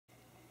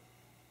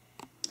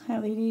Hi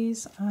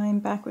ladies, I'm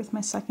back with my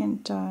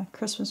second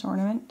Christmas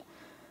ornament.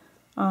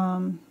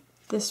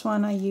 This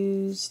one I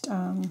used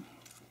kind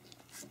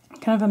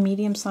of a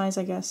medium size,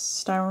 I guess,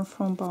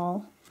 styrofoam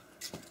ball.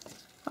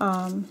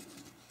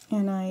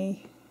 And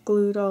I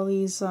glued all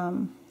these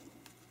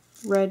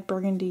red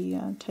burgundy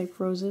type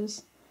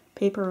roses,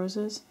 paper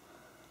roses,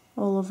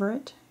 all over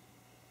it.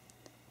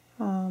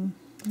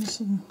 There's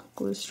some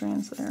glue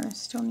strands there I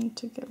still need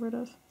to get rid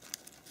of.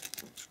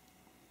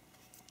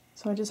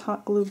 So I just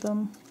hot glued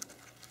them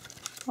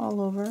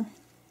all over.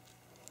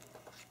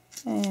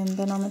 And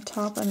then on the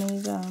top I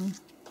made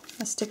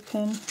a stick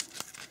pin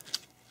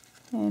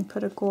and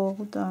put a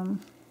gold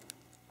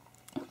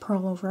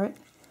pearl over it.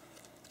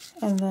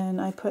 And then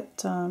I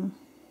put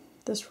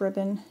this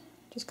ribbon,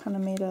 just kind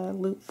of made a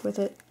loop with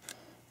it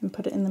and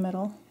put it in the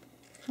middle.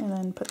 And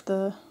then put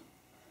the,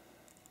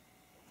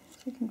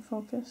 if you can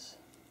focus,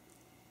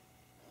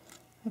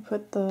 I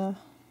put the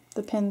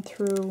pin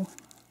through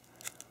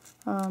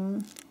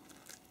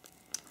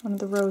one of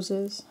the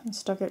roses and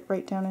stuck it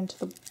right down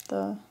into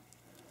the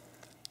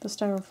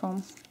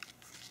styrofoam.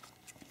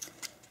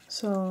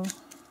 So,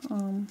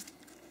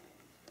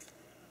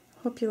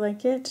 hope you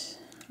like it.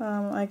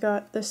 I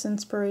got this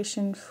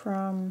inspiration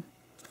from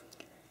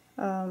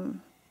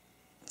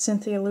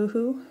Cynthia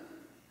Luhu,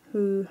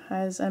 who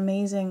has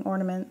amazing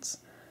ornaments.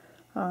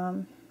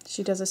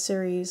 She does a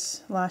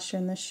series last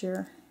year and this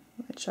year,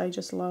 which I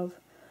just love.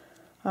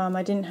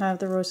 I didn't have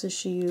the roses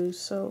she used,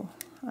 so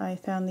I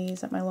found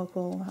these at my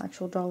local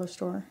actual dollar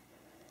store,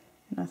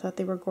 and I thought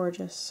they were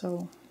gorgeous.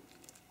 So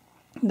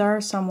there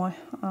are some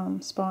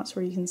spots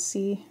where you can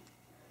see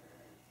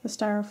the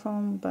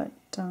styrofoam, but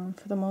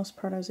for the most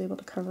part I was able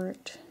to cover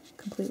it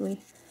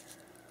completely.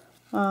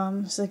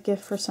 It's a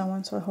gift for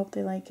someone, so I hope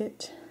they like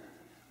it.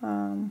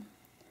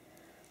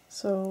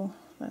 So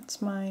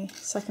that's my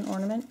second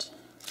ornament.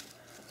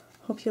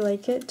 Hope you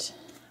like it.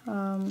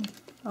 I'll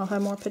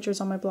have more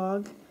pictures on my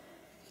blog,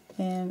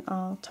 and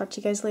I'll talk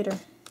to you guys later.